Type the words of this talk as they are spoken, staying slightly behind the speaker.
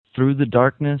Through the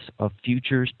darkness of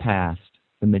futures past,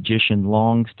 the magician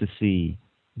longs to see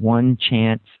one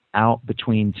chance out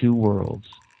between two worlds.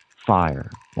 Fire,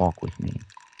 walk with me.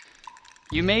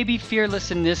 You may be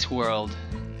fearless in this world,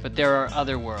 but there are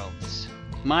other worlds.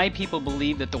 My people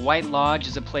believe that the White Lodge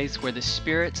is a place where the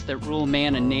spirits that rule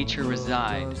man and nature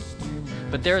reside.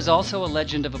 But there is also a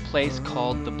legend of a place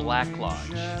called the Black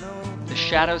Lodge, the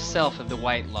shadow self of the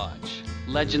White Lodge.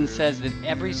 Legend says that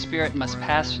every spirit must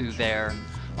pass through there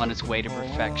on its way to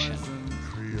perfection.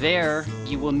 There,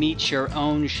 you will meet your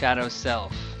own shadow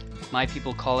self. My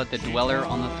people call it the dweller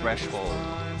on the threshold.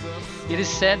 It is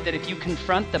said that if you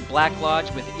confront the Black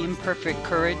Lodge with imperfect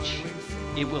courage,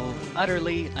 it will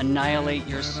utterly annihilate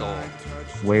your soul.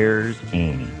 Where's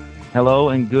Annie? Hello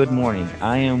and good morning.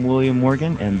 I am William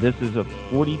Morgan, and this is a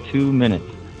 42 Minutes.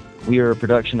 We are a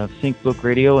production of SyncBook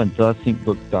Radio and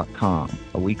thesyncbook.com,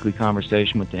 a weekly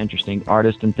conversation with the interesting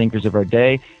artists and thinkers of our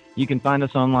day. You can find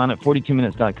us online at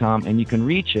 42minutes.com, and you can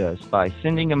reach us by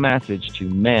sending a message to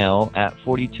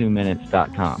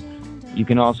mail@42minutes.com. You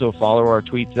can also follow our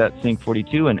tweets at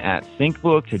Sync42 and at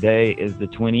SyncBook. Today is the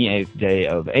 28th day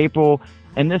of April,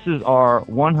 and this is our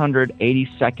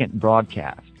 182nd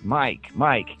broadcast. Mike,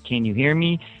 can you hear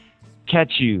me?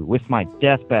 Catch you with my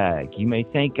death bag. You may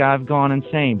think I've gone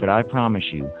insane, but I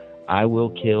promise you, I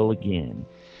will kill again.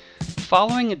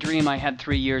 Following a dream I had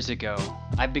 3 years ago,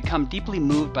 I've become deeply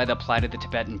moved by the plight of the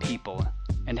Tibetan people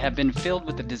and have been filled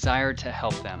with a desire to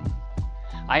help them.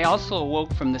 I also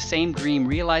awoke from the same dream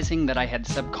realizing that I had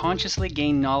subconsciously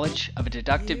gained knowledge of a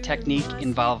deductive technique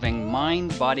involving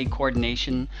mind-body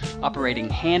coordination operating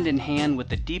hand in hand with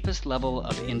the deepest level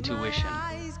of intuition.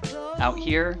 Out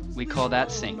here, we call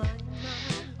that sync.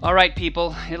 All right,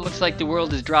 people, it looks like the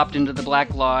world has dropped into the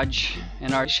Black Lodge,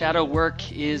 and our shadow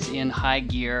work is in high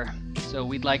gear. So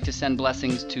we'd like to send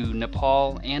blessings to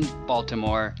Nepal and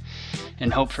Baltimore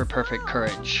and hope for perfect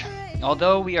courage.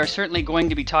 Although we are certainly going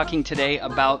to be talking today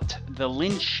about the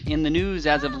lynch in the news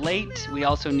as of late, we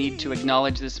also need to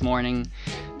acknowledge this morning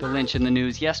the lynch in the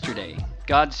news yesterday.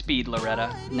 Godspeed,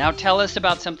 Loretta. Now tell us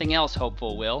about something else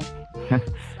hopeful, Will.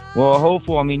 Well,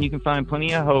 hopeful, you can find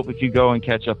plenty of hope if you go and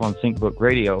catch up on SyncBook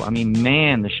Radio.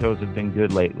 Man, the shows have been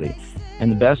good lately. And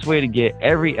the best way to get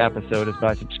every episode is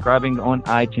by subscribing on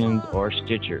iTunes or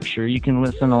Stitcher. Sure, you can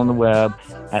listen on the web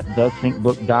at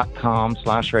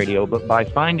thesyncbook.com/radio, but by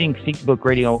finding SyncBook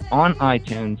Radio on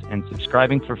iTunes and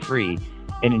subscribing for free,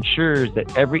 it ensures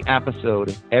that every episode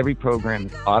of every program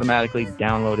is automatically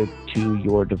downloaded to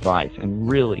your device. And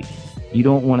really, you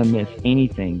don't want to miss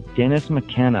anything. Dennis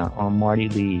McKenna on Marty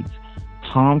Leeds,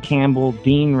 Tom Campbell,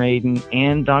 Dean Radin,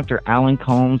 and Dr. Alan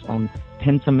Combs on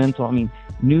Pensamental.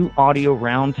 New audio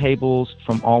roundtables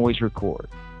from Always Record.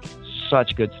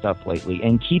 Such good stuff lately.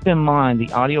 And keep in mind,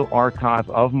 the audio archive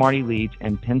of Marty Leeds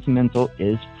and Pensamental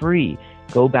is free.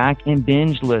 Go back and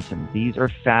binge listen. These are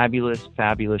fabulous,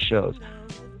 fabulous shows.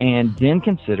 And then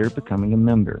consider becoming a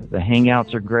member. The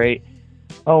hangouts are great.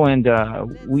 Oh, and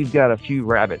we've got a few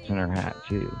rabbits in our hat,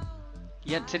 too.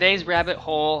 Yet today's rabbit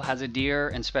hole has a dear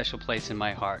and special place in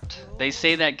my heart. They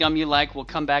say that gum you like will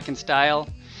come back in style.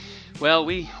 Well,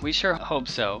 we sure hope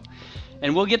so.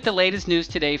 And we'll get the latest news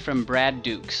today from Brad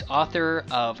Dukes, author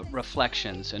of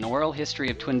Reflections, an oral history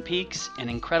of Twin Peaks, an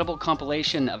incredible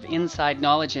compilation of inside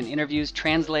knowledge and interviews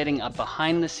translating a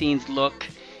behind-the-scenes look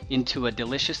into a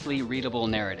deliciously readable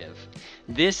narrative.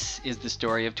 This is the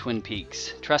story of Twin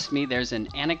Peaks. Trust me, there's an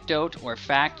anecdote or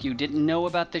fact you didn't know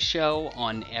about the show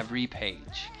on every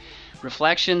page.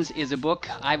 Reflections is a book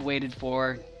I've waited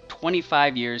for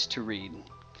 25 years to read.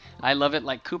 I love it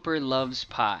like Cooper loves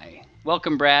pie.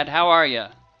 Welcome, Brad. How are you?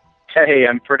 Hey,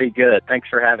 I'm pretty good. Thanks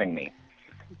for having me.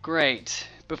 Great.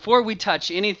 Before we touch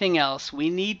anything else,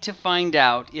 we need to find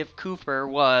out if Cooper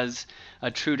was a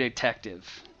true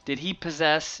detective. Did he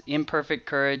possess imperfect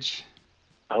courage?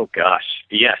 Oh, gosh.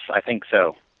 Yes, I think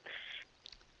so.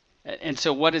 And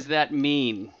so what does that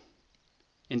mean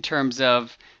in terms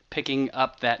of picking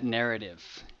up that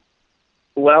narrative?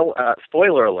 Well,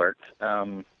 spoiler alert.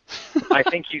 I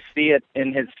think you see it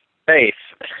in his face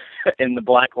in the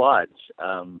Black Lodge.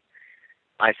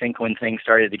 I think when things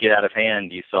started to get out of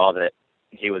hand, you saw that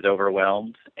he was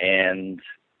overwhelmed, and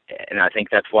I think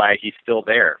that's why he's still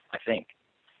there, I think.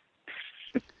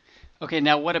 Okay,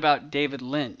 now what about David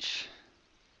Lynch?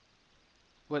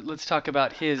 Let's talk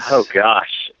about his... Oh,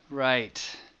 gosh.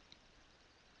 Right.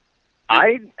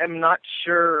 I am not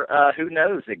sure who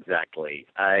knows exactly.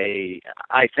 I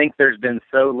think there's been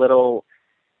so little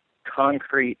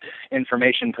concrete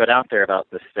information put out there about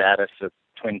the status of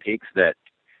Twin Peaks that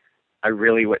I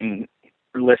really wouldn't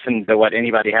listen to what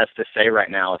anybody has to say right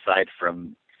now aside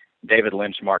from David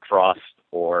Lynch, Mark Frost,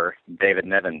 or David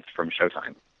Nevins from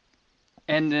Showtime.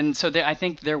 And then, so I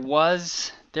think there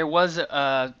was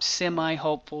a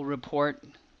semi-hopeful report,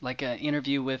 like an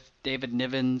interview with David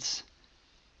Nevins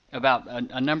about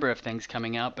a number of things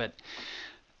coming out. But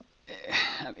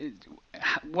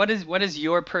what is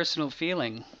your personal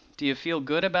feeling? Do you feel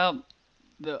good about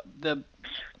the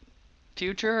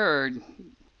future, or?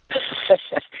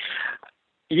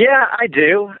 Yeah, I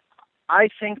do. I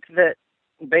think that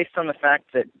based on the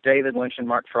fact that David Lynch and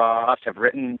Mark Frost have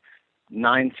written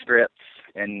 9 scripts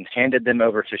and handed them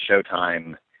over to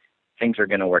Showtime, things are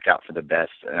going to work out for the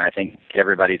best, and I think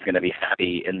everybody's going to be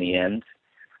happy in the end.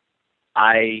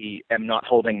 I am not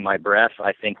holding my breath.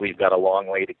 I think we've got a long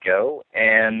way to go,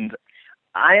 and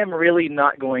I am really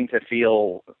not going to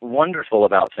feel wonderful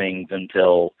about things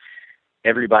until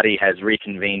everybody has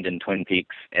reconvened in Twin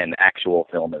Peaks and actual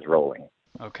film is rolling.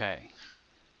 Okay.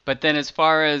 But then as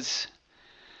far as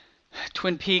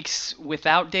Twin Peaks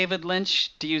without David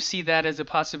Lynch, do you see that as a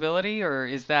possibility, or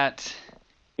is that...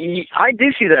 I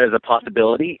do see that as a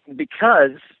possibility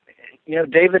because,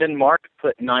 David and Mark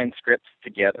put 9 scripts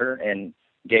together and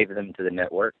gave them to the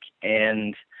network.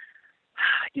 And,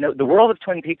 the world of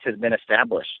Twin Peaks has been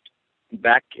established.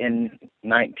 Back in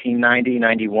 1990,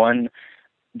 91,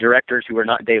 directors who were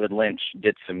not David Lynch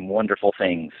did some wonderful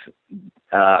things.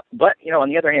 But, on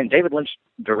the other hand, David Lynch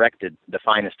directed the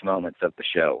finest moments of the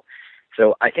show.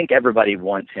 So I think everybody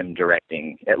wants him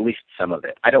directing at least some of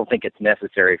it. I don't think it's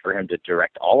necessary for him to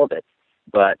direct all of it,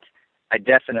 but I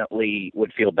definitely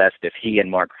would feel best if he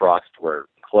and Mark Frost were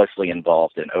closely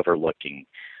involved in overlooking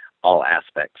all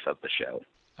aspects of the show.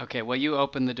 Okay, well, you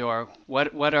opened the door.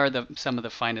 What are some of the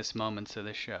finest moments of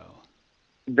the show?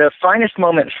 The finest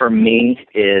moment for me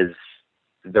is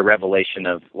the revelation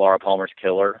of Laura Palmer's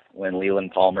killer when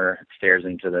Leland Palmer stares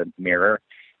into the mirror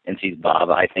and sees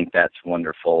Bob. I think that's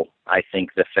wonderful. I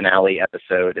think the finale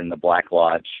episode in the Black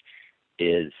Lodge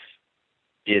is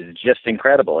just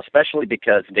incredible, especially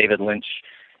because David Lynch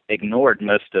ignored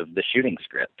most of the shooting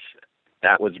script.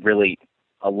 That was really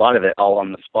a lot of it all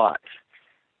on the spot.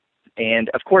 And,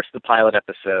 of course, the pilot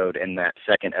episode and that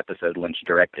second episode Lynch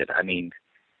directed. I mean,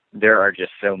 there are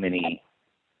just so many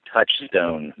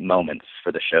touchstone moments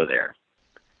for the show there.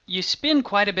 You spend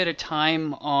quite a bit of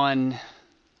time on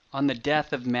the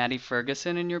death of Maddie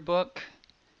Ferguson in your book.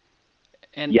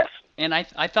 And, yes. And I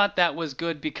thought that was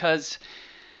good because,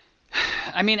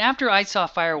 I mean, after I saw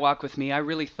Fire Walk with Me, I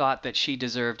really thought that she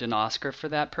deserved an Oscar for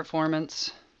that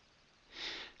performance.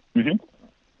 Mm-hmm.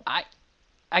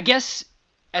 I guess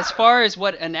as far as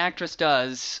what an actress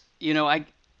does,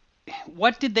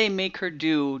 what did they make her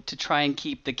do to try and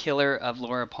keep the killer of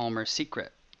Laura Palmer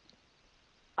secret?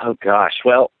 Oh gosh,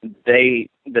 well, the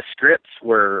scripts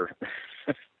were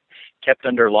kept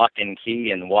under lock and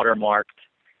key and watermarked,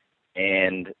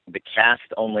 and the cast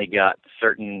only got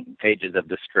certain pages of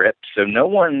the script, so no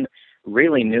one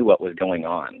really knew what was going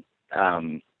on,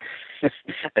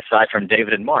 aside from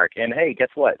David and Mark. And hey, guess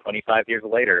what? 25 years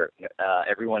later,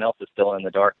 everyone else is still in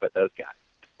the dark but those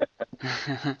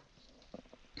guys.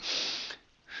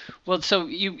 Well, so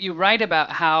you write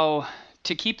about how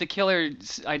to keep the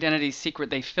killer's identity secret,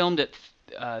 they filmed it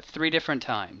 3 different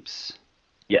times.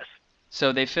 Yes.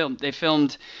 So they filmed,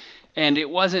 and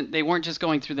they weren't just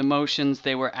going through the motions,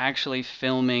 they were actually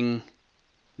filming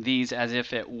these as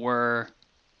if it were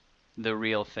the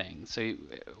real thing. So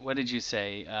what did you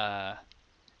say?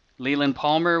 Leland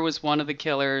Palmer was one of the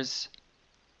killers.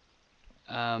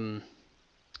 How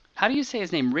do you say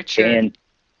his name? Richard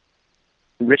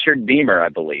Beamer, I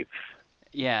believe.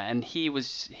 Yeah, and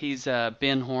he's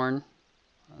Ben Horn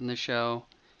on the show.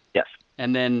 Yes.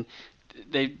 And then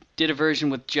they did a version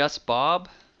with just Bob.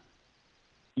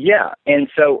 Yeah, and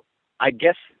so I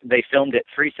guess they filmed it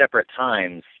 3 separate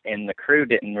times, and the crew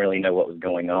didn't really know what was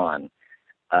going on.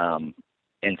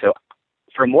 And so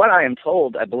from what I am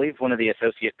told, I believe one of the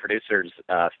associate producers,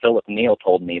 Philip Neal,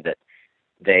 told me that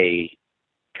they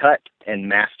cut and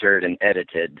mastered and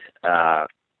edited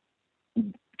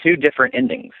 2 different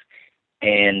endings.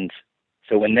 And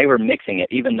so when they were mixing it,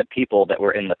 even the people that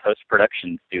were in the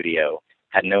post-production studio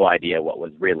had no idea what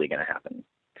was really going to happen.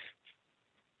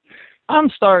 I'm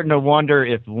starting to wonder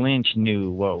if Lynch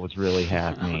knew what was really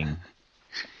happening.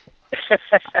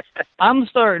 I'm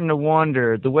starting to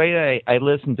wonder, the way I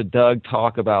listened to Doug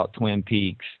talk about Twin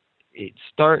Peaks, it's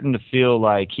starting to feel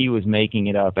like he was making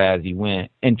it up as he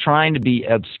went and trying to be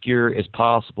obscure as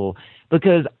possible,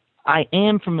 because I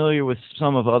am familiar with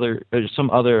some other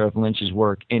of Lynch's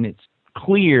work, and it's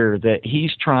clear that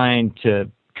he's trying to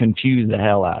confuse the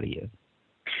hell out of you.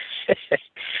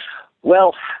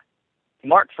 Well,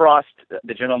 Mark Frost,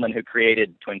 the gentleman who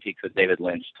created Twin Peaks with David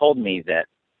Lynch, told me that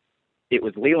it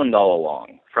was Leland all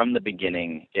along. From the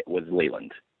beginning, it was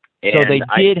Leland. And so they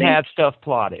did think, have stuff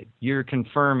plotted. You're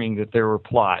confirming that there were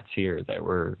plots here that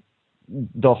were,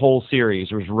 the whole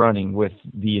series was running with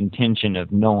the intention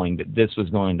of knowing that this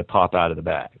was going to pop out of the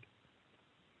bag.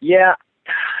 Yeah,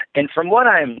 and from what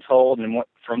I'm told and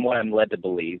from what I'm led to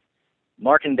believe,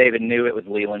 Mark and David knew it was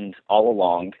Leland all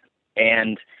along,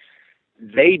 and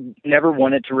they never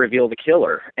wanted to reveal the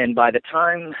killer. And by the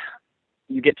time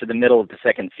you get to the middle of the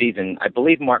second season, I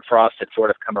believe Mark Frost had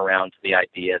sort of come around to the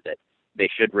idea that they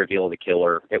should reveal the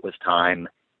killer. It was time.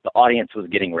 The audience was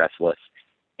getting restless,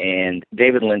 and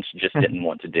David Lynch just didn't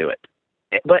want to do it.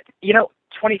 But,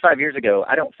 25 years ago,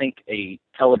 I don't think a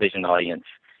television audience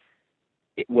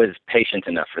was patient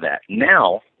enough for that.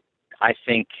 Now, I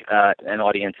think an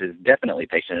audience is definitely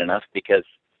patient enough because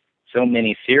so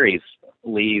many series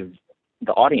leave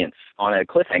the audience on a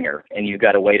cliffhanger, and you've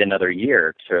got to wait another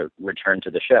year to return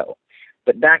to the show.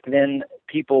 But back then,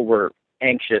 people were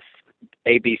anxious.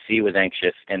 ABC was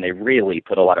anxious, and they really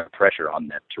put a lot of pressure on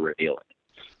them to reveal it.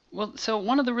 Well, so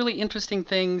one of the really interesting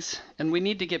things, and we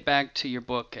need to get back to your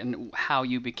book and how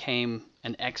you became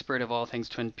an expert of all things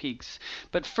Twin Peaks.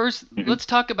 But first, let's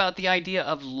talk about the idea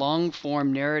of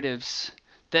long-form narratives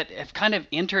that have kind of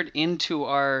entered into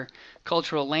our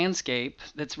cultural landscape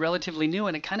that's relatively new,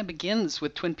 and it kind of begins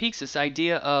with Twin Peaks, this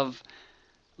idea of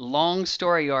long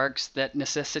story arcs that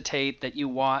necessitate that you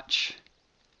watch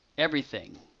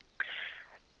everything.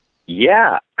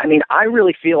 Yeah, I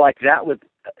really feel like that was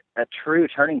a true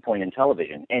turning point in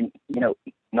television. And,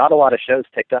 not a lot of shows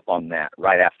picked up on that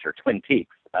right after Twin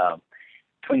Peaks.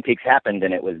 Twin Peaks happened,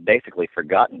 and it was basically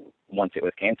forgotten once it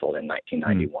was canceled in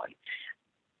 1991.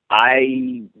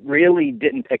 I really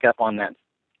didn't pick up on that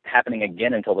happening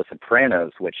again until The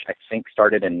Sopranos, which I think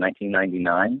started in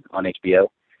 1999 on HBO.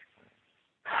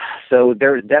 So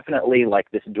there's definitely like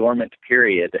this dormant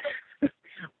period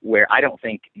where I don't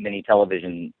think many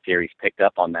television series picked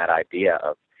up on that idea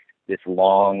of this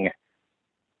long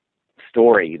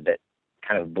story that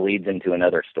kind of bleeds into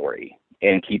another story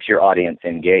and keeps your audience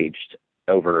engaged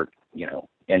over,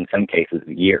 in some cases,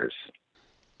 years.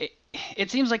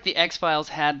 It seems like the X-Files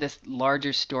had this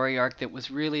larger story arc that was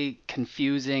really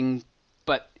confusing,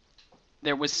 but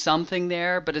there was something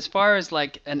there. But as far as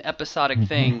like an episodic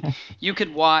thing, you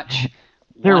could watch...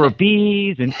 There were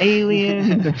bees and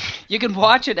aliens. You could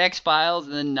watch an X-Files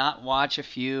and then not watch a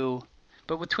few.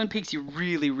 But with Twin Peaks, you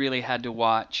really, really had to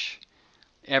watch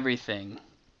everything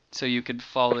so you could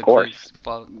follow the clues,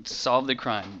 solve the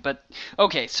crime. But,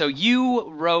 okay, so you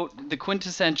wrote the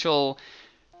quintessential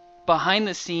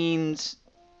behind-the-scenes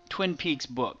Twin Peaks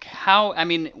book.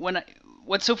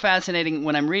 What's so fascinating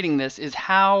when I'm reading this is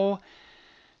how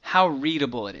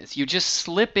readable it is. You just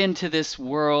slip into this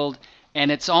world, and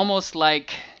it's almost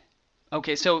like...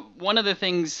 Okay, so one of the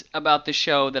things about the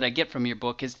show that I get from your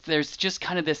book is there's just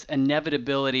kind of this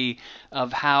inevitability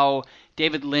of how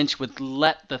David Lynch would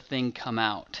let the thing come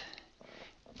out.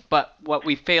 But what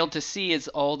we failed to see is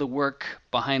all the work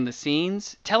behind the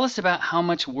scenes. Tell us about how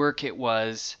much work it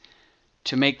was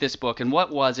to make this book, and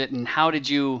what was it, and how did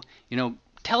you,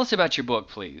 tell us about your book,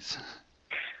 please.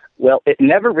 Well, it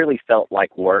never really felt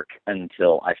like work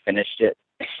until I finished it,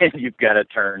 and you've got to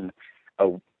turn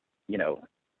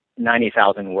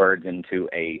 90,000 words into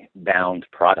a bound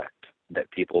product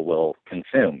that people will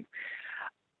consume.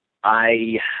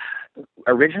 I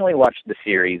originally watched the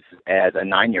series as a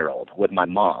 9-year-old with my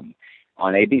mom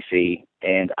on ABC,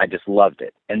 and I just loved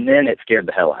it. And then it scared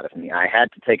the hell out of me. I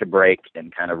had to take a break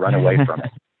and kind of run away from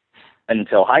it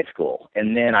until high school.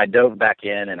 And then I dove back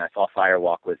in, and I saw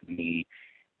Firewalk with Me.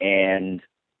 And,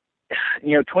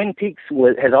 Twin Peaks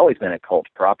has always been a cult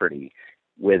property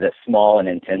with a small and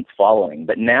intense following,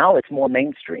 but now it's more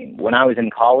mainstream. When I was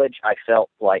in college, I felt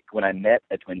like when I met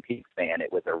a Twin Peaks fan,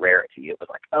 it was a rarity. It was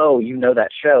like, oh, you know that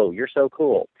show, you're so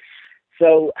cool.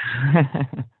 So,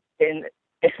 and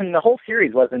the whole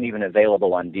series wasn't even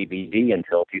available on DVD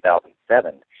until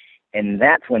 2007, and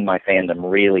that's when my fandom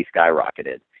really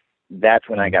skyrocketed. That's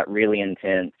when I got really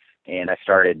intense, and I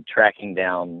started tracking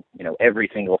down, every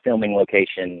single filming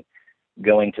location,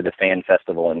 going to the fan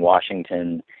festival in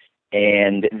Washington.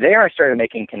 And there I started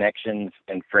making connections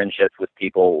and friendships with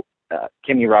people.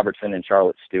 Kimmy Robertson and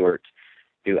Charlotte Stewart,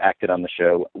 who acted on the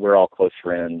show, we're all close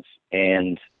friends.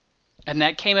 And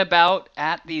that came about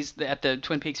at the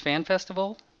Twin Peaks Fan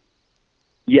Festival?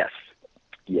 Yes.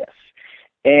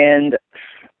 And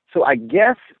so I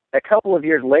guess a couple of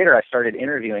years later, I started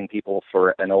interviewing people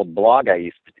for an old blog I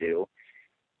used to do.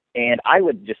 And I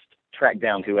would just track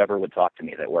down whoever would talk to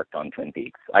me that worked on Twin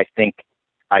Peaks. I think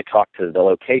I talked to the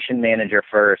location manager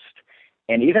first,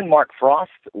 And even Mark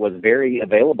Frost was very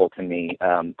available to me.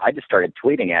 I just started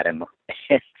tweeting at him.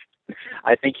 And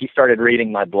I think he started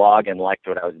reading my blog and liked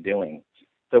what I was doing.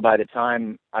 So by the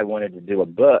time I wanted to do a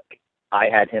book, I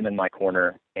had him in my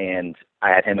corner, and I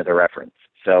had him as a reference.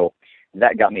 So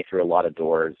that got me through a lot of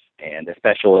doors, and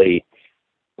especially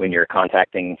when you're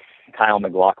contacting Kyle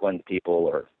MacLachlan's people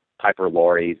or Piper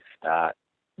Laurie's,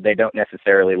 they don't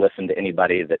necessarily listen to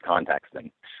anybody that contacts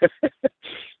them.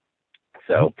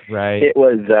 So right. it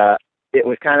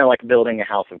was kind of like building a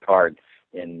house of cards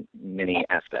in many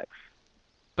aspects.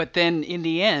 But then in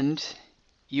the end,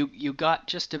 you got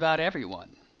just about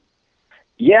everyone.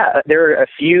 Yeah, there were a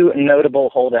few notable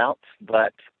holdouts,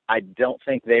 but I don't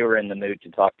think they were in the mood to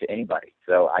talk to anybody.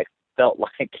 So I felt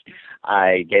like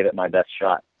I gave it my best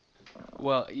shot.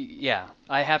 Well, yeah,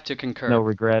 I have to concur. No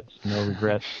regrets, no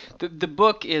regrets. The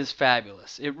book is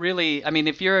fabulous. It really, I mean,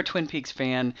 if you're a Twin Peaks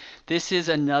fan, this is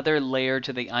another layer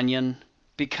to the onion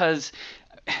because,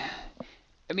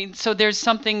 I mean, so there's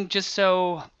something just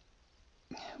so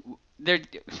there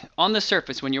on the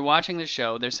surface when you're watching the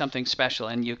show, there's something special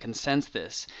and you can sense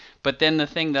this. But then the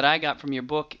thing that I got from your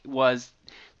book was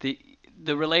the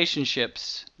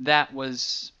relationships that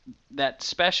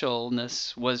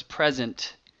specialness was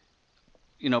present,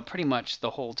 pretty much the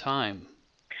whole time.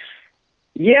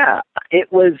 Yeah,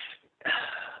 it was.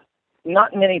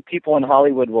 Not many people in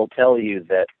Hollywood will tell you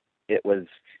that it was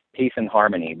peace and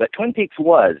harmony, but Twin Peaks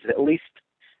was, at least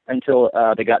until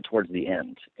they got towards the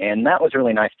end. And that was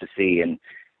really nice to see. And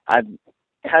I've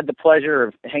had the pleasure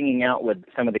of hanging out with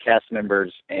some of the cast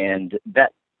members, and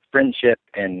that friendship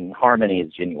and harmony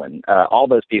is genuine. All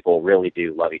those people really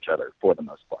do love each other for the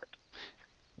most part.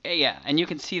 Yeah, and you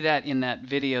can see that in that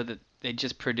video that they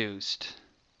just produced.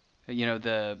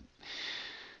 The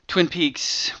Twin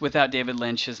Peaks without David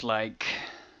Lynch is like...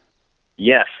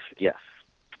 Yes.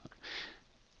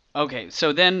 Okay,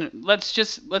 so then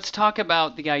let's talk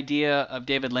about the idea of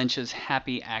David Lynch's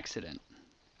happy accident.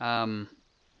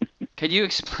 Could you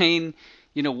explain,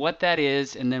 what that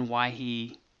is, and then why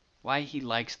he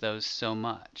likes those so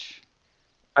much?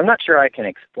 I'm not sure I can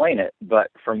explain it,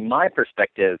 but from my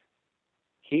perspective,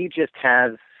 he just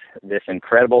has this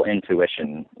incredible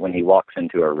intuition when he walks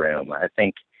into a room. I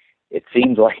think it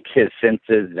seems like his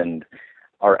senses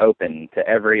are open to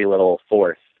every little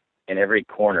force in every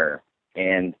corner.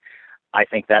 And I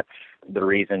think that's the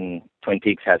reason Twin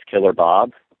Peaks has Killer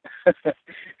Bob,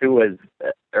 who was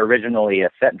originally a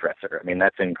set dresser. I mean,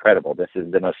 that's incredible. This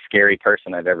is the most scary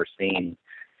person I've ever seen.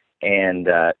 And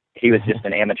he was just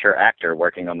an amateur actor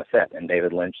working on the set. And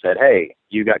David Lynch said, "Hey,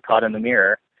 you got caught in the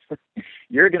mirror.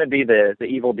 You're going to be the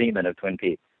evil demon of Twin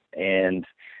Peaks." And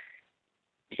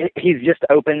he's just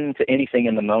open to anything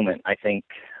in the moment. I think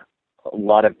a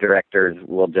lot of directors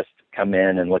will just come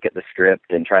in and look at the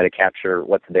script and try to capture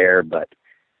what's there, but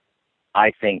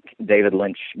I think David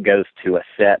Lynch goes to a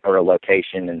set or a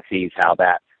location and sees how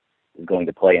that is going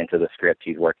to play into the script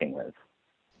he's working with.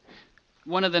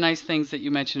 One of the nice things that you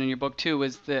mentioned in your book too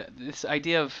was this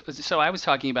idea of, so I was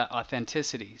talking about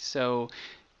authenticity. So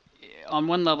on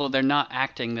one level, they're not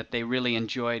acting that they really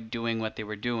enjoyed doing what they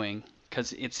were doing,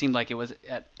 because it seemed like it was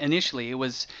initially it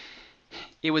was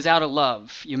out of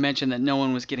love. You mentioned that no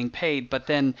one was getting paid, but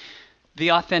then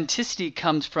the authenticity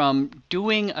comes from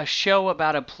doing a show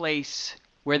about a place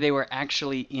where they were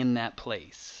actually in that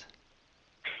place.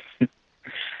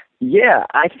 Yeah,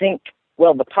 I think,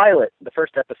 well, the pilot, the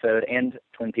first episode, and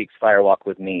Twin Peaks Firewalk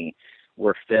with Me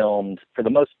were filmed, for the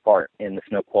most part, in the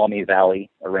Snoqualmie Valley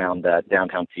around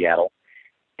downtown Seattle.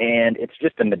 And it's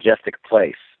just a majestic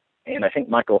place. And I think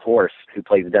Michael Horse, who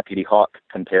plays Deputy Hawk,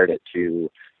 compared it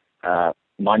to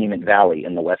Monument Valley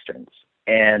in the Westerns.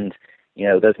 And,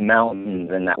 those mountains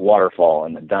and that waterfall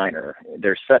and the diner,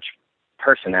 there's such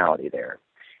personality there.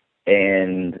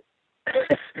 And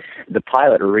the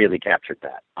pilot really captured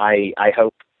that. I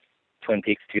hope Twin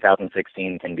Peaks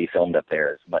 2016 can be filmed up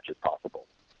there as much as possible.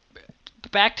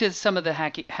 Back to some of the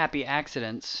happy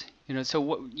accidents. So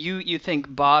what you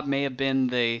think Bob may have been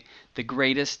the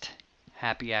greatest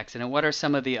happy accident? What are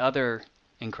some of the other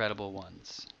incredible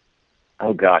ones?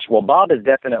 Oh gosh, well, Bob is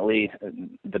definitely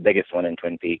the biggest one in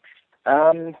Twin Peaks.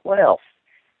 What else?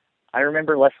 I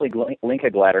remember Leslie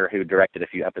Linkaglatter, who directed a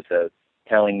few episodes,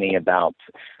 telling me about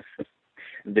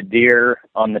the deer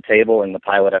on the table in the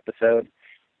pilot episode.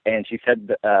 And she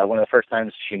said one of the first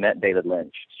times she met David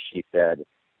Lynch, she said,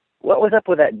 "What was up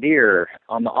with that deer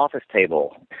on the office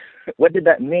table? What did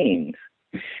that mean?"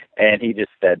 And he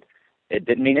just said, "It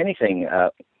didn't mean anything.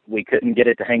 We couldn't get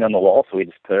it to hang on the wall, so we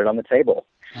just put it on the table."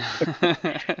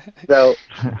 So,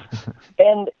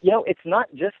 and, it's not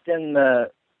just in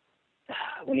the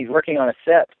when he's working on a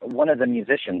set, one of the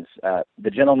musicians,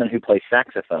 the gentleman who plays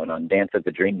saxophone on Dance of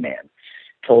the Dream Man,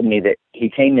 told me that he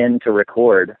came in to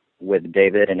record with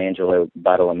David and Angelo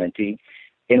Badalamenti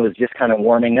and was just kind of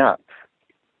warming up,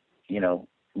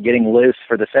 getting loose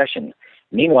for the session.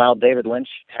 Meanwhile, David Lynch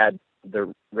had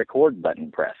the record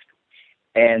button pressed.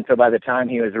 And so by the time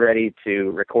he was ready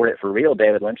to record it for real,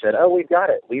 David Lynch said, "Oh, we've got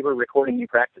it. We were recording you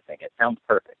practicing. It sounds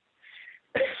perfect."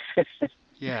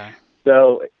 Yeah.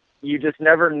 So you just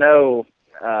never know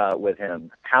with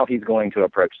him how he's going to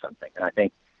approach something. And I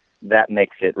think that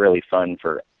makes it really fun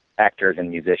for actors and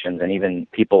musicians and even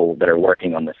people that are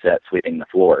working on the set, sweeping the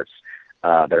floors,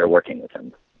 that are working with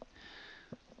him.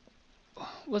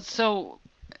 Well, so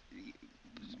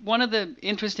one of the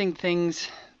interesting things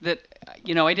that,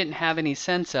 I didn't have any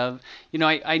sense of,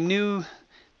 I knew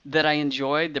that I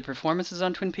enjoyed the performances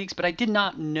on Twin Peaks, but I did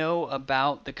not know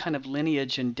about the kind of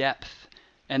lineage and depth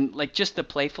and like just the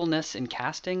playfulness in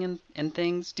casting and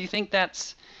things. Do you think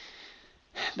that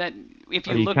if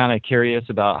you Are you look... kind of curious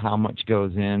about how much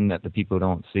goes in that the people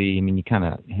don't see? I mean, you kind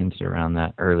of hinted around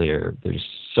that earlier. There's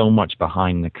so much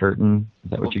behind the curtain. Is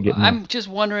that what you're getting at? I'm just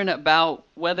wondering about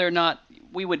whether or not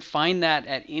we would find that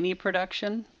at any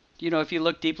production. If you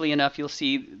look deeply enough, you'll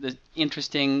see the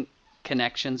interesting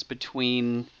connections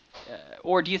between,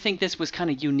 or do you think this was kind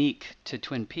of unique to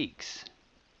Twin Peaks?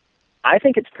 I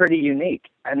think it's pretty unique.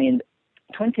 I mean,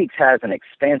 Twin Peaks has an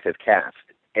expansive cast,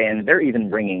 and they're even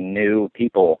bringing new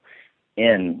people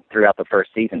in throughout the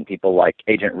first season, people like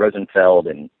Agent Rosenfeld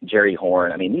and Jerry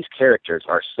Horn. I mean, these characters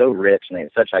are so rich and they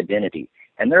have such identity,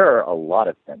 and there are a lot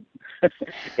of them.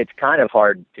 It's kind of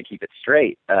hard to keep it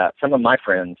straight. Some of my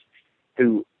friends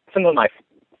who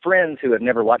have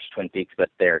never watched Twin Peaks, but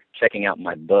they're checking out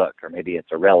my book, or maybe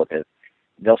it's a relative,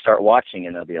 they'll start watching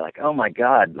and they'll be like, "Oh my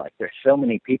God, like there's so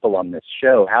many people on this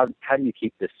show. How do you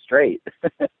keep this straight?"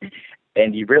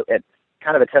 And it's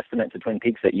kind of a testament to Twin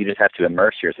Peaks that you just have to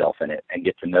immerse yourself in it and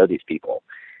get to know these people.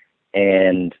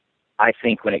 And I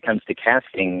think when it comes to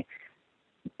casting,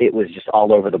 it was just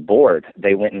all over the board.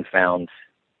 They went and found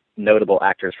notable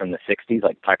actors from the 60s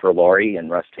like Piper Laurie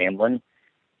and Russ Tamblyn,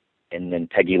 and then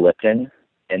Peggy Lipton,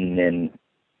 and then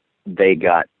they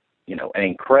got, an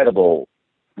incredible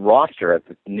roster of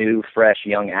new, fresh,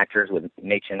 young actors with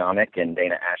Machen Amick and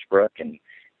Dana Ashbrook and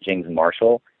James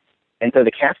Marshall. And so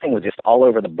the casting was just all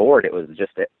over the board. It was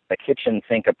just a kitchen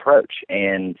sink approach.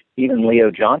 And even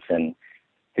Leo Johnson,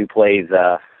 who plays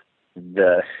the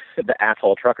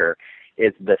asshole trucker,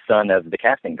 is the son of the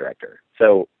casting director.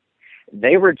 So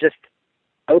they were just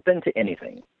open to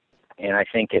anything. And I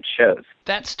think it shows.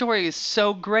 That story is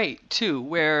so great,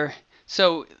 too,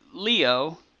 so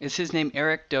Leo, is his name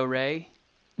Eric Doré?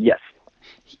 Yes.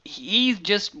 He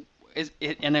just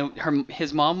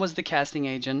his mom was the casting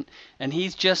agent, and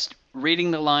he's just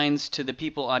reading the lines to the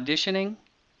people auditioning,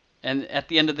 and at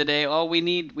the end of the day, we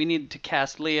need to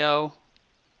cast Leo,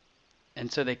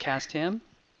 and so they cast him.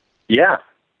 Yeah,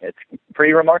 it's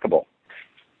pretty remarkable.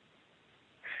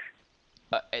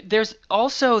 There's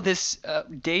also this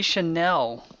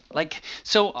Deschanel,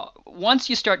 once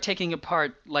you start taking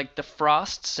apart like the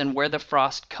Frosts and where the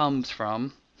frost comes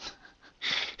from,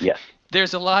 yes,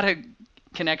 there's a lot of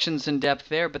connections and depth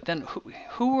there. But then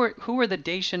who were the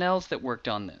Deschanels that worked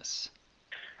on this?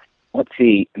 Let's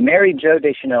see. Mary Jo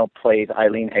Deschanel plays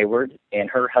Eileen Hayward, and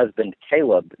her husband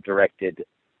Caleb directed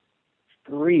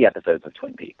 3 episodes of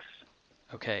Twin Peaks.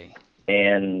 Okay.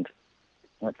 And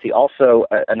let's see. Also,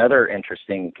 another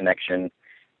interesting connection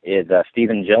is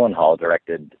Stephen Gyllenhaal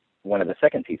directed one of the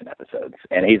second season episodes,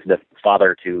 and he's the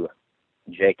father to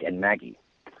Jake and Maggie.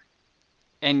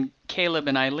 And Caleb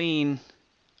and Eileen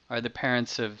are the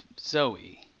parents of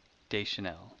Zoe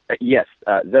Deschanel. Yes,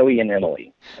 Zoe and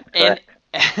Emily. And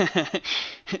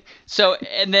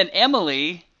and then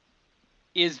Emily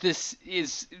is this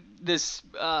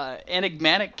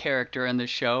enigmatic character in the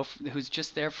show who's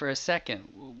just there for a second.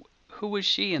 Who was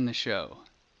she in the show?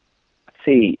 Let's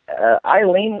see.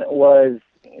 Eileen was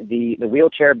the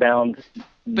wheelchair-bound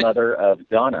mother of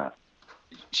Donna.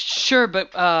 Sure,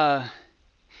 but I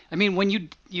mean, when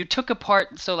you took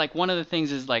apart, so like one of the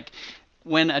things is like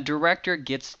when a director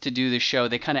gets to do the show,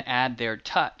 they kind of add their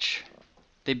touch.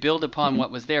 They build upon what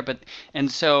was there,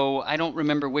 and so I don't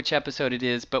remember which episode it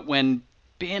is, but when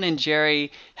Ben and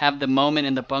Jerry have the moment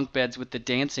in the bunk beds with the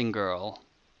dancing girl,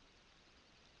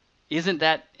 isn't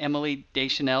that Emily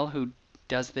Deschanel who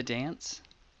does the dance?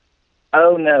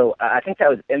 Oh no, I think that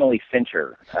was Emily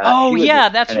Fincher. Yeah,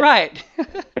 that's right.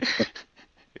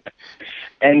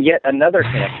 And yet another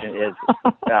connection is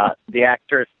the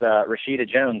actress Rashida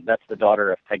Jones. That's the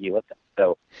daughter of Peggy Lipton.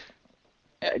 So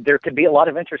there could be a lot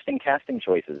of interesting casting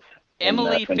choices.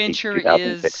 Emily Twin Peaks Fincher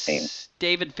 2016. is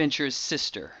David Fincher's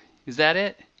sister. Is that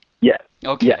it? Yes.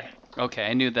 Okay. Yes. Okay,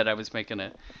 I knew that I was making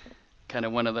a kind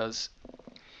of one of those.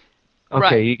 Okay,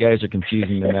 Right. you guys are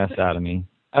confusing the mess out of me.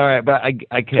 All right, but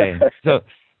okay. So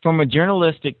from a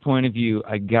journalistic point of view,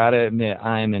 I gotta admit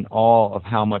I am in awe of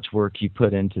how much work you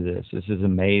put into this. This is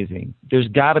amazing. There's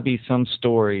got to be some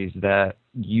stories that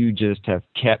you just have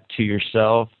kept to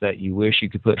yourself that you wish you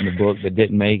could put in the book but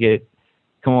didn't make it.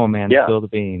 Come on, man, Yeah. spill the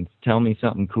beans. Tell me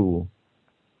something cool.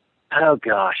 Oh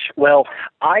gosh. Well,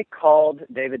 I called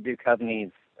David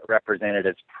Duchovny's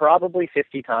representatives probably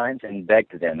 50 times and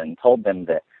begged them and told them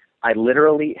that I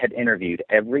literally had interviewed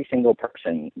every single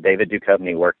person David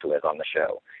Duchovny worked with on the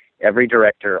show. Every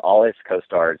director, all his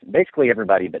co-stars, basically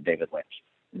everybody but David Lynch.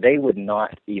 They would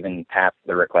not even pass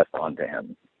the request on to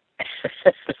him.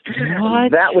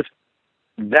 What?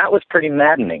 That was pretty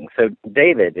maddening. So,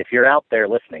 David, if you're out there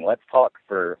listening, let's talk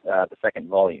for the second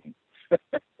volume.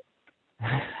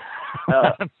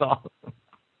 That's awesome.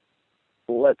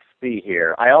 Let's see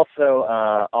here. I also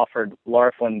offered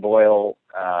Laura Flynn Boyle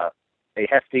a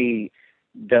hefty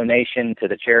donation to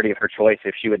the charity of her choice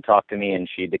if she would talk to me, and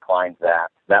she declined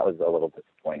that. That was a little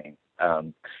disappointing.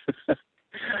 On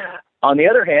the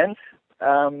other hand,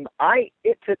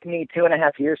 it took me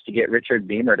 2.5 years to get Richard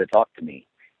Beamer to talk to me.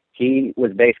 He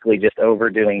was basically just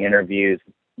overdoing interviews,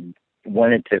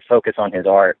 wanted to focus on his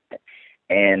art,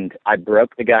 and I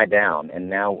broke the guy down, and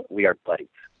now we are buddies.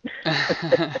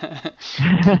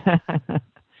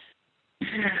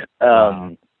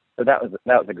 So that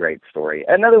was a great story.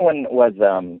 Another one was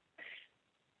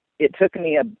it took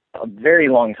me a very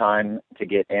long time to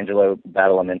get Angelo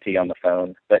Badalamenti on the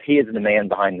phone, but he is the man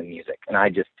behind the music, and I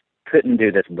just couldn't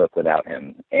do this book without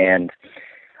him. And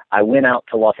I went out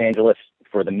to Los Angeles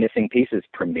for the Missing Pieces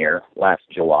premiere last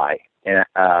July, and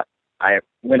I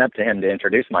went up to him to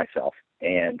introduce myself,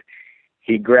 and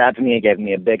he grabbed me, gave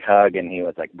me a big hug, and he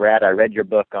was like, "Brad, I read your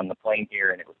book on the plane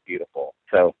here, and it was beautiful."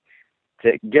 So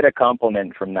to get a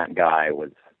compliment from that guy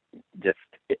was just,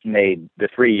 it made the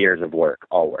 3 years of work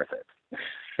all worth it.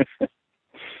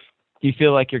 Do you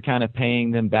feel like you're kind of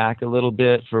paying them back a little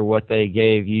bit for what they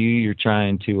gave you? You're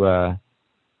trying to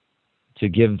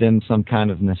give them some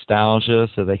kind of nostalgia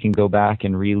so they can go back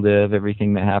and relive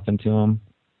everything that happened to them?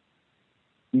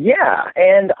 Yeah,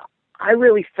 and I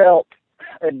really felt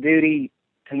a duty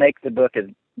to make the book as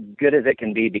good as it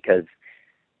can be, because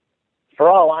for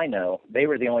all I know, they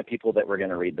were the only people that were going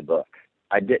to read the book.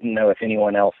 I didn't know if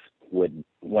anyone else would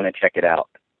want to check it out.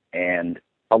 And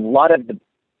a lot of the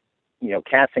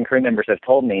cast and crew members have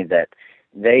told me that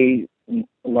they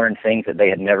learned things that they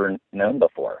had never known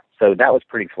before. So that was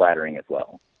pretty flattering as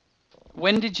well.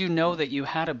 When did you know that you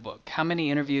had a book? How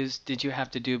many interviews did you have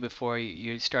to do before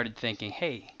you started thinking,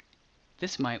 hey,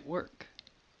 this might work?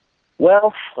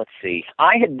 Well, let's see.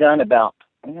 I had done about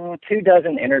 24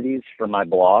 interviews for my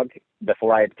blog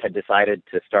before I had decided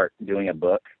to start doing a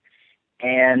book.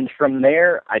 And from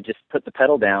there, I just put the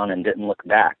pedal down and didn't look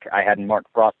back. I had Mark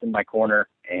Frost in my corner,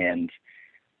 and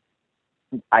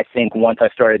I think once I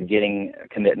started getting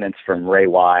commitments from Ray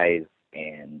Wise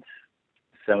and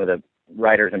some of the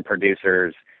writers and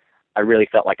producers, I really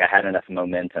felt like I had enough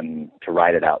momentum to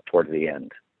write it out towards the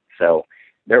end. So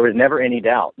there was never any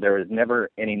doubt. There was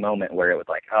never any moment where it was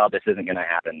like, oh, this isn't going to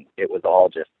happen. It was all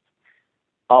just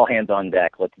all hands on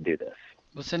deck. Let's do this.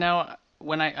 Well, so now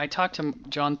when I talked to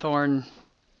John Thorne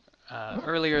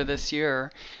earlier this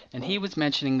year, and he was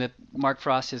mentioning that Mark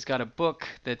Frost has got a book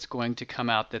that's going to come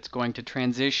out that's going to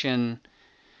transition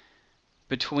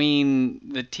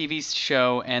between the TV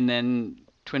show and then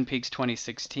Twin Peaks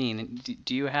 2016.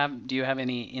 Do you have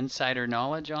any insider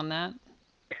knowledge on that?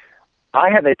 I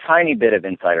have a tiny bit of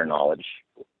insider knowledge.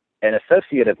 An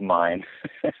associate of mine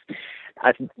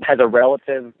has a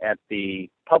relative at the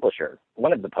publisher,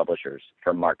 one of the publishers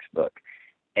for Mark's book,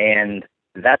 and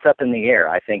that's up in the air.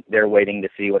 I think they're waiting to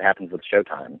see what happens with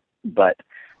Showtime. But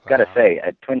I've got to say,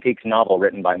 a Twin Peaks novel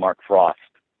written by Mark Frost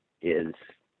is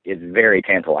very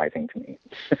tantalizing to me.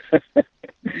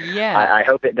 Yeah. I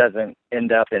hope it doesn't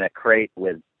end up in a crate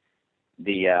with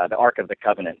the Ark of the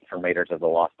Covenant from Raiders of the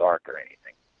Lost Ark or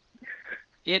anything.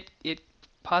 It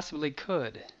possibly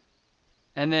could.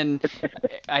 And then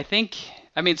I think,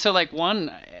 I mean, so like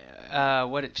Sherilyn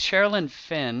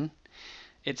Fenn,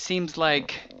 it seems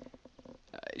like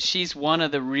she's one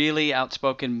of the really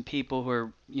outspoken people who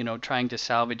are, trying to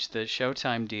salvage the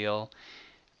Showtime deal.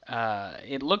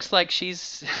 It looks like she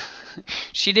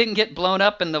didn't get blown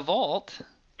up in the vault.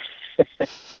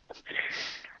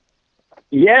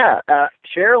 Yeah,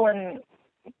 Sherilyn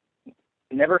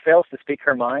never fails to speak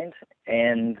her mind,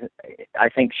 and I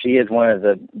think she is one of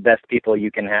the best people you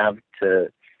can have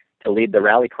to to lead the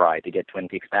rally cry to get Twin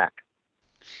Peaks back.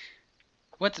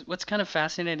 What's kind of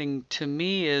fascinating to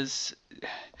me is,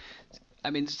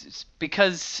 I mean,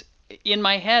 because in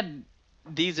my head,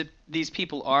 these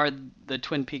people are the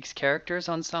Twin Peaks characters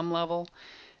on some level,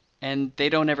 and they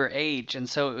don't ever age, and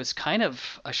so it was kind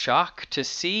of a shock to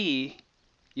see,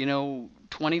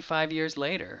 25 years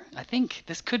later. I think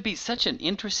this could be such an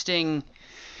interesting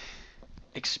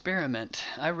experiment.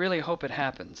 I really hope it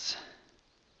happens.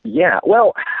 Yeah,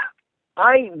 well,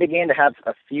 I began to have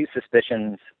a few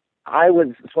suspicions. I was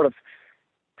sort of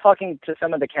talking to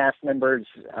some of the cast members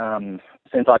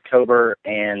since October,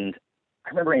 and I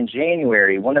remember in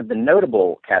January, one of the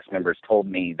notable cast members told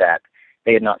me that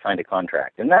they had not signed a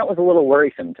contract, and that was a little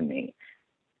worrisome to me.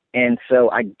 And so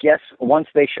I guess once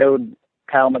they showed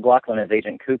Kyle MacLachlan as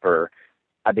Agent Cooper,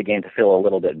 I began to feel a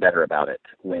little bit better about it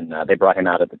when they brought him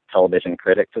out of the Television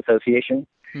Critics Association.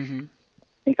 Mm-hmm.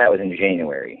 I think that was in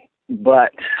January.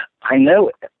 But I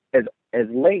know as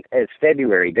late as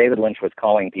February, David Lynch was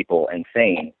calling people and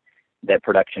saying that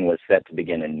production was set to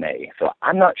begin in May. So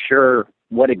I'm not sure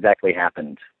what exactly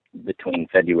happened between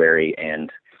February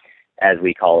and, as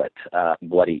we call it,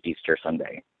 Bloody Easter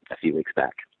Sunday a few weeks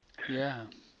back. Yeah.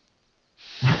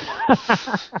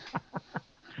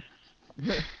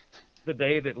 The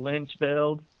day that Lynch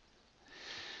failed.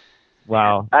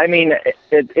 Wow. I mean,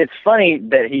 it's funny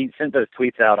that he sent those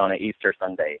tweets out on an Easter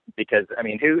Sunday because, I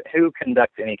mean, who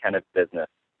conducts any kind of business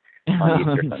on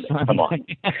Easter Sunday? Come on.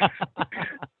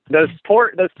 Those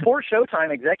poor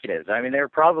Showtime executives. I mean, they were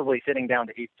probably sitting down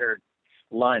to Easter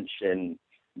lunch and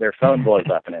their phone blows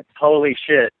up and it's, holy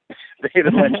shit,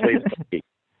 David Lynch leaves the week.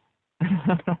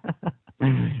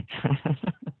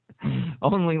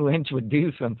 Only Lynch would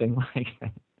do something like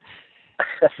that.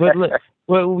 But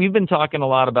well, we've been talking a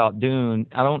lot about Dune.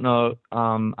 I don't know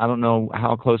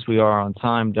how close we are on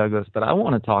time, Douglas, but I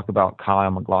want to talk about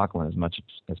Kyle MacLachlan as much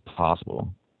as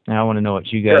possible. And I want to know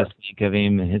what you guys think of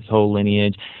him and his whole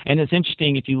lineage. And it's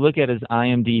interesting, if you look at his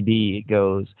IMDb, it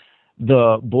goes,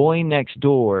 the boy next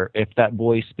door, if that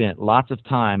boy spent lots of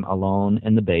time alone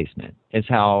in the basement, is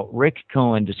how Rick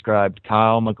Cohen described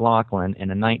Kyle MacLachlan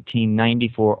in a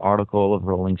 1994 article of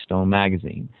Rolling Stone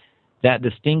magazine. That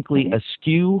distinctly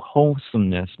askew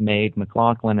wholesomeness made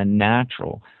MacLachlan a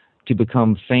natural to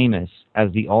become famous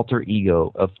as the alter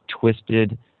ego of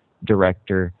twisted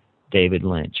director David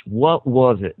Lynch. What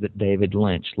was it that David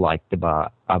Lynch liked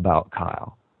about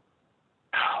Kyle?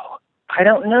 I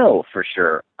don't know for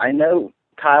sure. I know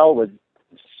Kyle was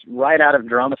right out of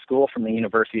drama school from the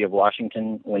University of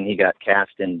Washington when he got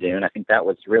cast in Dune. I think that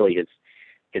was really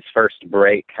his first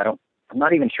break. I'm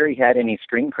not even sure he had any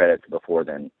screen credits before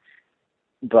then.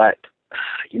 But,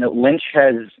 Lynch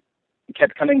has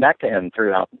kept coming back to him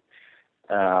throughout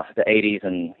the 80s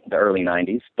and the early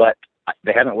 90s, but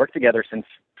they haven't worked together since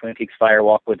Twin Peaks Fire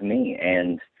Walk with Me,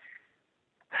 and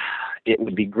it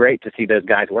would be great to see those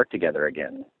guys work together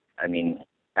again. I mean,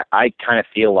 I kind of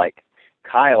feel like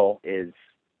Kyle is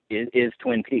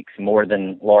Twin Peaks more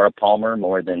than Laura Palmer,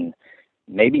 more than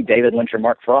maybe David Lynch or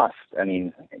Mark Frost. I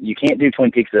mean, you can't do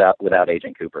Twin Peaks without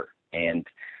Agent Cooper, and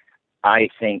I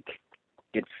think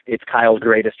it's Kyle's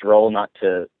greatest role, not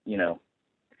to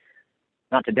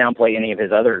downplay any of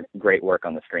his other great work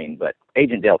on the screen, but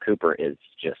Agent Dale Cooper is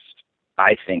just,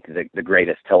 I think, the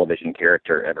greatest television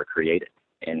character ever created.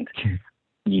 And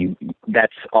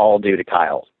that's all due to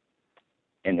Kyle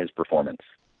and his performance.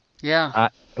 Yeah.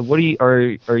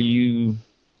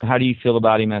 How do you feel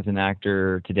about him as an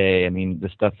actor today? I mean, the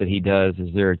stuff that he does,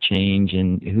 is there a change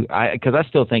in because I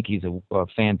still think he's a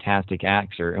fantastic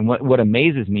actor. And what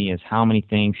amazes me is how many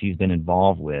things he's been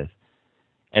involved with.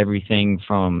 Everything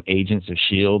from Agents of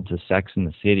S.H.I.E.L.D. to Sex and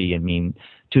the City. I mean,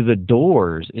 to The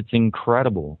Doors. It's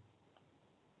incredible.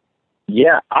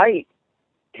 Yeah,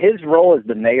 his role as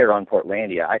the mayor on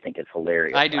Portlandia, I think is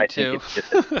hilarious. I do too.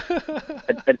 Think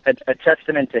it's just a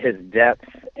testament to his depth,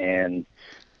 and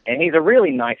he's a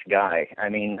really nice guy. I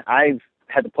mean, I've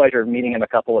had the pleasure of meeting him a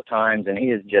couple of times, and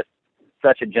he is just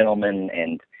such a gentleman,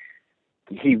 and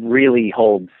he really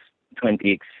holds Twin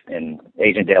Peaks and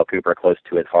Agent Dale Cooper close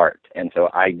to his heart. And so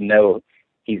I know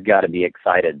he's got to be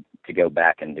excited to go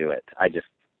back and do it. I just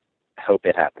hope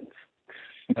it happens.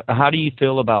 How do you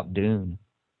feel about Dune?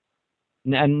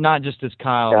 And not just as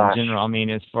Kyle in general. I mean,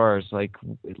 as far as like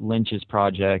Lynch's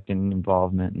project and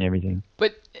involvement and everything.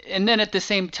 And then at the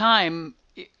same time,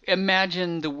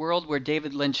 imagine the world where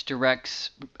David Lynch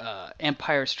directs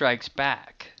Empire Strikes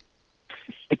Back.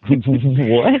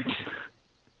 What?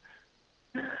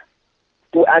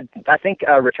 Well, I think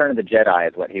Return of the Jedi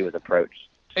is what he was approached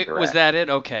to direct. Was that it?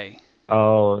 Okay.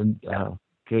 Oh,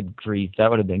 good grief.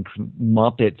 That would have been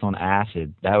Muppets on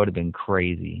acid. That would have been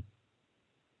crazy.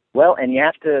 Well, and you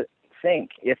have to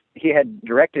think, if he had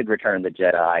directed Return of the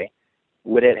Jedi,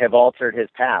 would it have altered his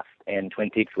path and Twin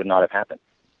Peaks would not have happened?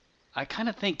 I kind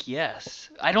of think yes.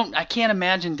 I can't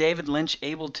imagine David Lynch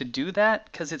able to do that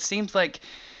because it seems like,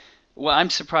 well, I'm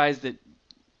surprised that,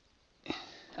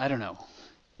 I don't know.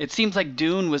 It seems like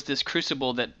Dune was this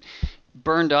crucible that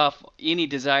burned off any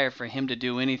desire for him to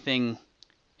do anything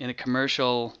in a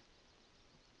commercial.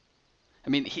 I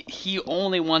mean, he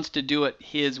only wants to do it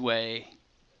his way,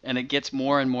 and it gets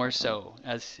more and more so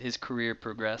as his career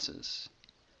progresses.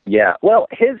 Yeah, well,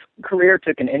 his career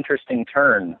took an interesting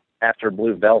turn after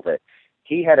Blue Velvet.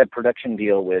 He had a production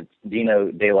deal with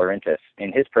Dino De Laurentiis,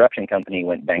 and his production company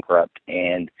went bankrupt.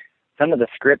 And some of the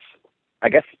scripts, I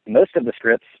guess most of the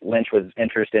scripts Lynch was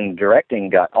interested in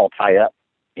directing, got all tied up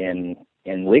in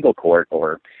legal court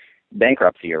or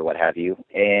bankruptcy or what have you.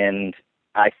 And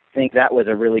I think that was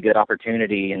a really good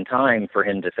opportunity in time for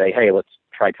him to say, "Hey, let's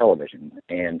try television."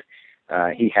 And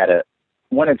he had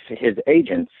one of his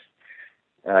agents.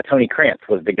 Tony Krantz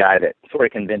was the guy that sort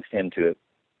of convinced him to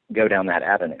go down that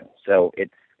avenue. So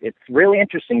it's really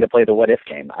interesting to play the what if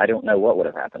game. I don't know what would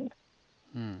have happened.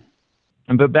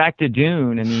 But back to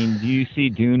Dune. I mean, do you see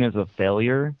Dune as a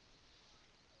failure?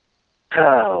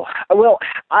 Oh, well,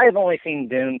 I've only seen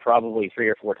Dune probably 3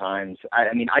 or 4 times.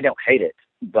 I mean, I don't hate it,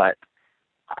 but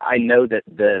I know that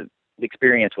the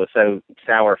experience was so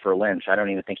sour for Lynch. I don't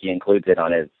even think he includes it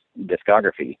on his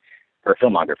discography or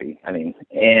filmography. I mean,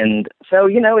 and so,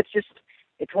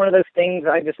 it's one of those things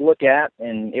I just look at,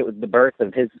 and it was the birth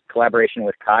of his collaboration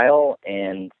with Kyle,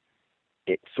 and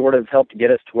it sort of helped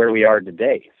get us to where we are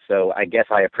today. So I guess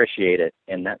I appreciate it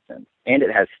in that sense. And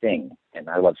it has Sting, and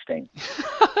I love Sting.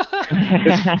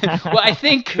 Well, I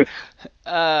think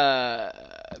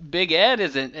Big Ed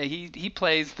isn't. He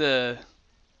plays a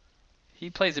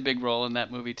big role in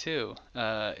that movie too.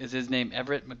 Is his name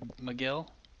Everett McGill?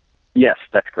 Yes,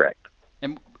 that's correct.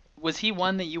 And was he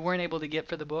one that you weren't able to get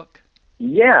for the book?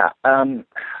 Yeah,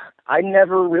 I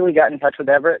never really got in touch with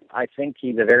Everett. I think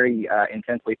he's a very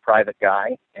intensely private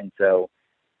guy, and so,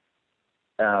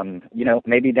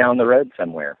 maybe down the road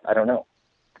somewhere. I don't know.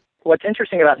 What's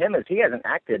interesting about him is he hasn't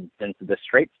acted since The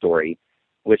Straight Story,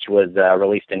 which was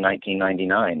released in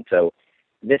 1999. So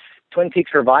this Twin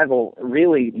Peaks revival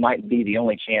really might be the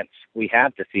only chance we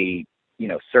have to see,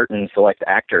 certain select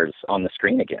actors on the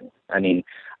screen again. I mean,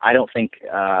 I don't think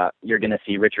you're going to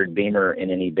see Richard Beamer in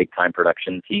any big-time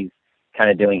productions. He's kind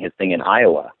of doing his thing in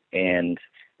Iowa. And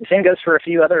the same goes for a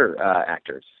few other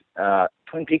actors.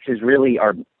 Twin Peaks is really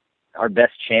our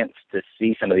best chance to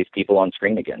see some of these people on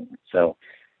screen again. So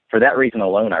for that reason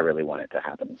alone, I really want it to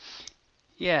happen.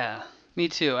 Yeah, me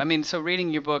too. I mean, so reading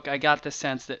your book, I got the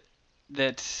sense that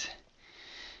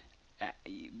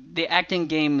the acting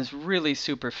game is really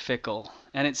super fickle,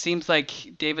 and it seems like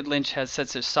David Lynch has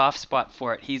such a soft spot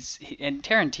for it. And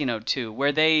Tarantino too,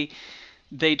 where they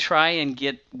try and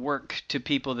get work to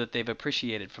people that they've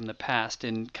appreciated from the past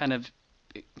in kind of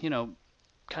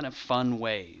fun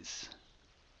ways.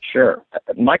 Sure.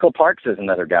 Michael Parks is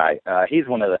another guy. He's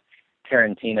one of the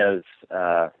Tarantino's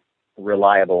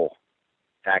reliable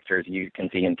actors. You can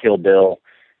see in Kill Bill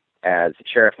as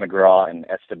Sheriff McGraw and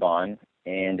Esteban,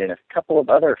 and in a couple of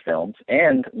other films.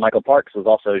 And Michael Parks was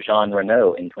also Jean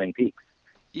Reno in Twin Peaks.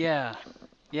 Yeah,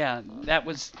 that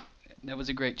was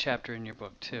a great chapter in your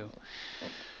book too.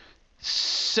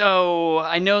 So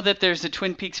I know that there's a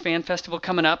Twin Peaks Fan Festival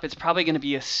coming up. It's probably going to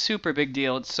be a super big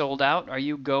deal. It's sold out. Are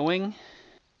you going?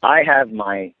 I have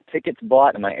my tickets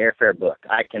bought and my airfare booked.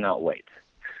 I cannot wait.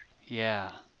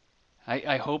 Yeah.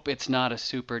 I hope it's not a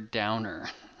super downer.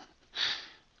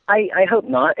 I hope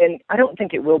not, and I don't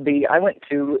think it will be. I went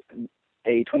to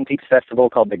a Twin Peaks festival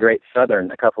called the Great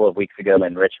Southern a couple of weeks ago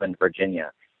in Richmond,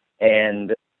 Virginia,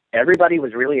 and everybody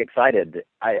was really excited.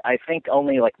 I think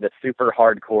only like the super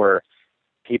hardcore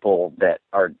people that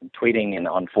are tweeting and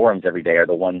on forums every day are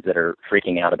the ones that are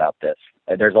freaking out about this.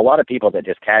 There's a lot of people that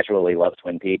just casually love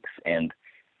Twin Peaks, and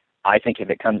I think if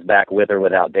it comes back with or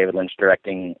without David Lynch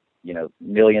directing,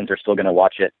 millions are still going to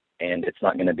watch it, and it's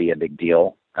not going to be a big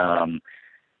deal.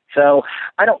 So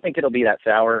I don't think it'll be that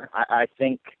sour. I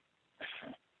think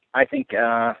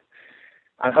I'm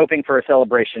hoping for a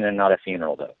celebration and not a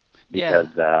funeral, though, because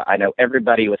I know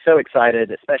everybody was so excited,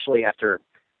 especially after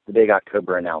the big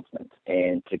October announcement,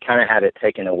 and to kind of have it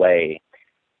taken away,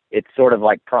 it's sort of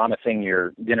like promising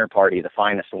your dinner party the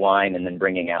finest wine and then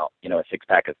bringing out, a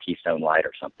 6-pack of Keystone Light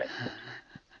or something.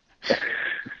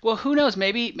 Well, who knows?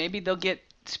 Maybe they'll get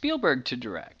Spielberg to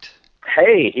direct.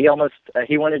 Hey, he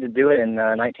wanted to do it in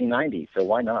 1990, so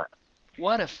why not?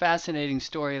 What a fascinating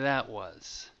story that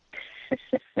was.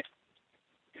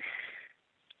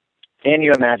 Can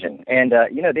you imagine? And,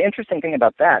 the interesting thing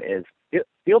about that is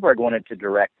Spielberg wanted to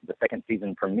direct the second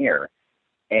season premiere.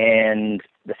 And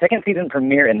the second season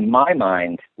premiere, in my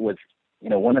mind, was,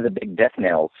 one of the big death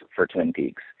nails for Twin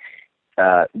Peaks.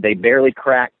 They barely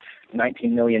cracked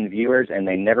 19 million viewers, and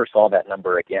they never saw that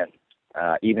number again,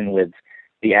 even with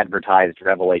the advertised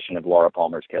revelation of Laura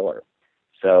Palmer's killer.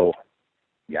 So,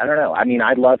 I don't know. I mean,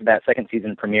 I loved that second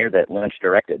season premiere that Lynch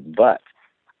directed, but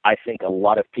I think a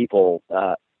lot of people,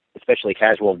 especially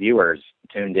casual viewers,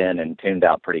 tuned in and tuned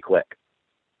out pretty quick.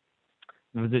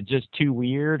 Was it just too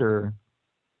weird, or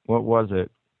what was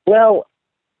it? Well,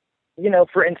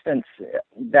 for instance,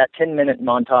 that 10-minute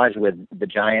montage with the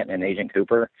Giant and Agent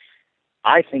Cooper,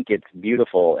 I think it's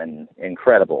beautiful and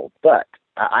incredible, but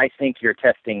I think you're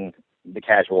testing the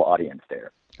casual audience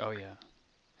there. Oh, yeah.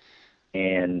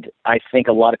 And I think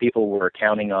a lot of people were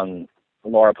counting on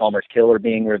Laura Palmer's killer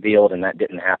being revealed, and that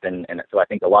didn't happen. And so I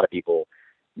think a lot of people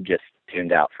just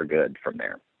tuned out for good from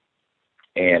there.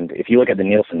 And if you look at the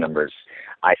Nielsen numbers,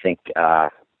 I think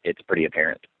it's pretty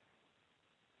apparent.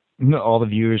 All the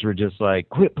viewers were just like,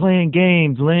 "Quit playing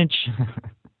games, Lynch."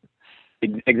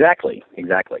 Exactly.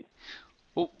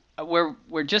 Well,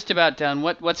 we're just about done.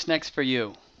 What's next for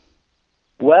you?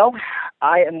 Well,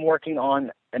 I am working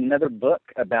on another book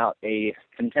about a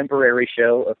contemporary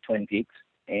show of Twin Peaks,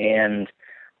 and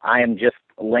I am just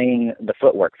laying the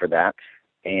footwork for that.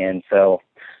 And so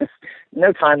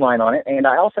no timeline on it. And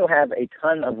I also have a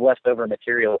ton of leftover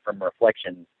material from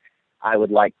Reflections I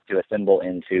would like to assemble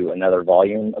into another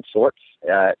volume of sorts.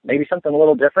 Maybe something a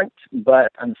little different,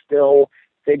 but I'm still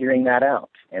figuring that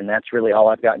out. And that's really all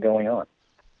I've got going on.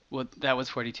 Well, that was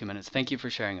 42 minutes. Thank you for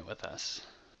sharing it with us.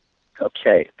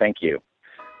 Okay, thank you.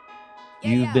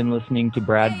 You've been listening to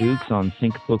Brad Dukes on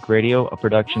SyncBook Radio, a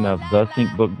production of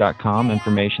thesyncbook.com.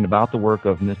 Information about the work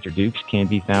of Mr. Dukes can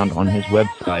be found on his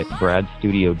website,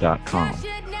 bradstudio.com.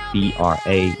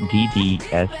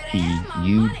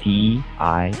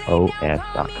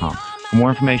 BRADDSTUDIOS.com. For more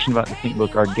information about the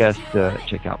SyncBook, our guests,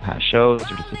 check out past shows,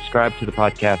 or to subscribe to the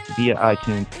podcast via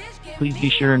iTunes, please be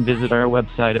sure and visit our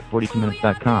website at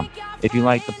 42minutes.com. If you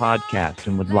like the podcast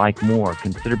and would like more,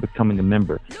 consider becoming a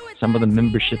member. Some of the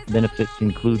membership benefits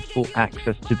include full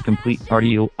access to the complete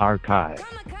audio archive,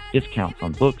 discounts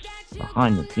on books,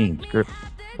 behind-the-scenes scripts,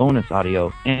 bonus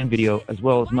audio and video, as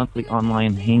well as monthly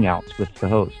online hangouts with the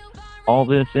host. All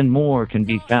this and more can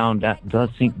be found at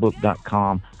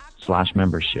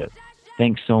thesyncbook.com/membership.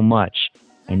 Thanks so much.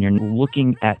 And you're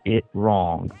looking at it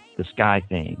wrong, the sky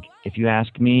thing. If you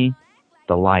ask me,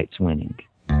 the light's winning.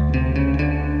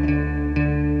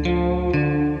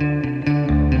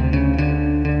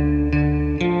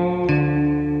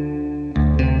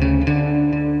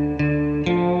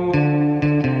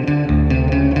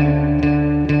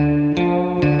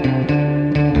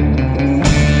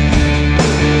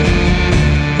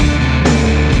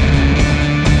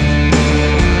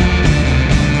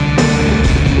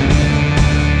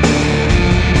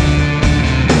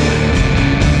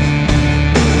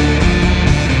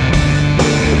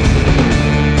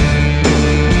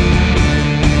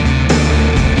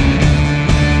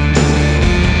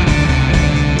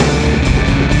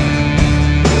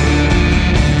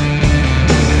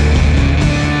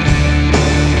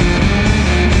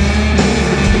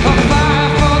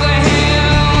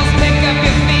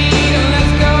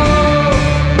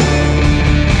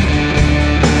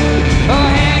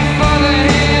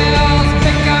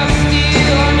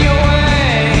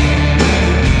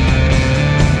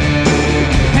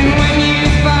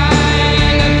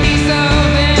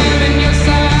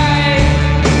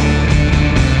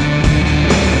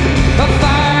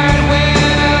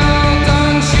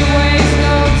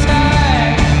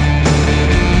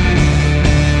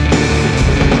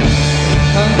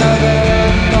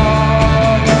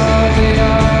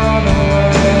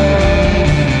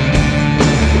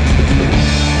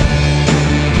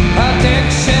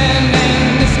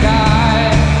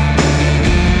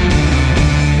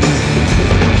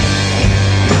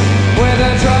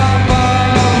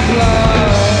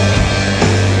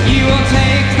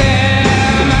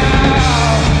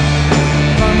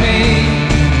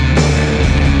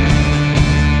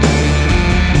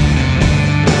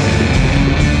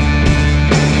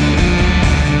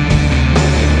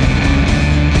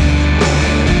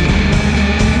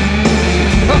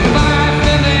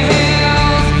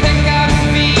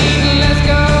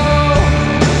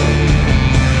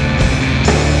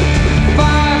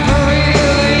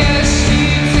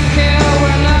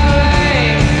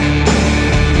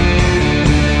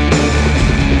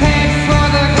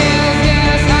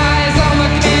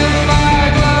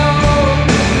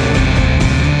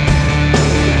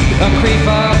 creep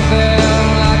up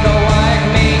them like a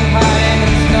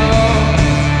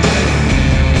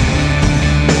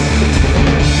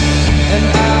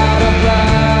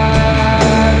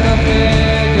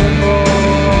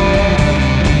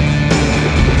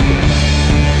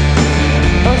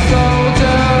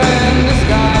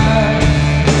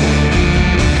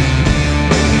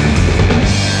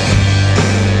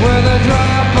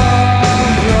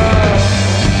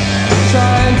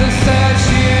trying to set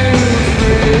you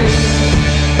free.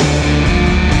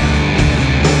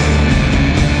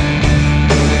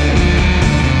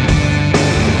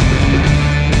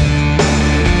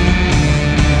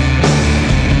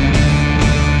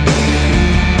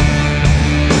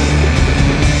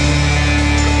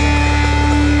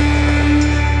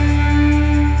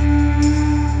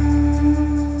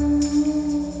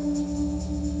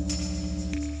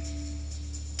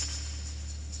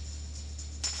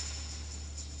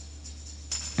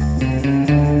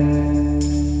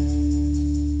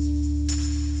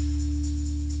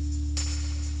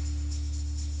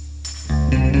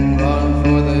 Run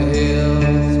for the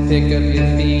hills, pick up your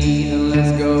feet and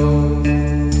let's go.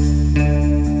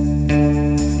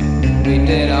 We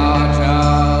did our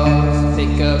jobs,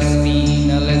 pick up speed,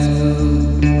 now let's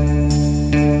move.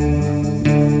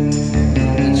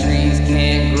 The trees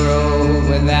can't grow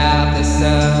without the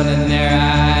sun in their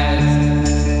eyes.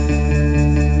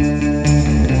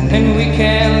 And we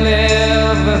can't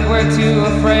live if we're too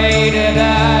afraid to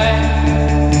die.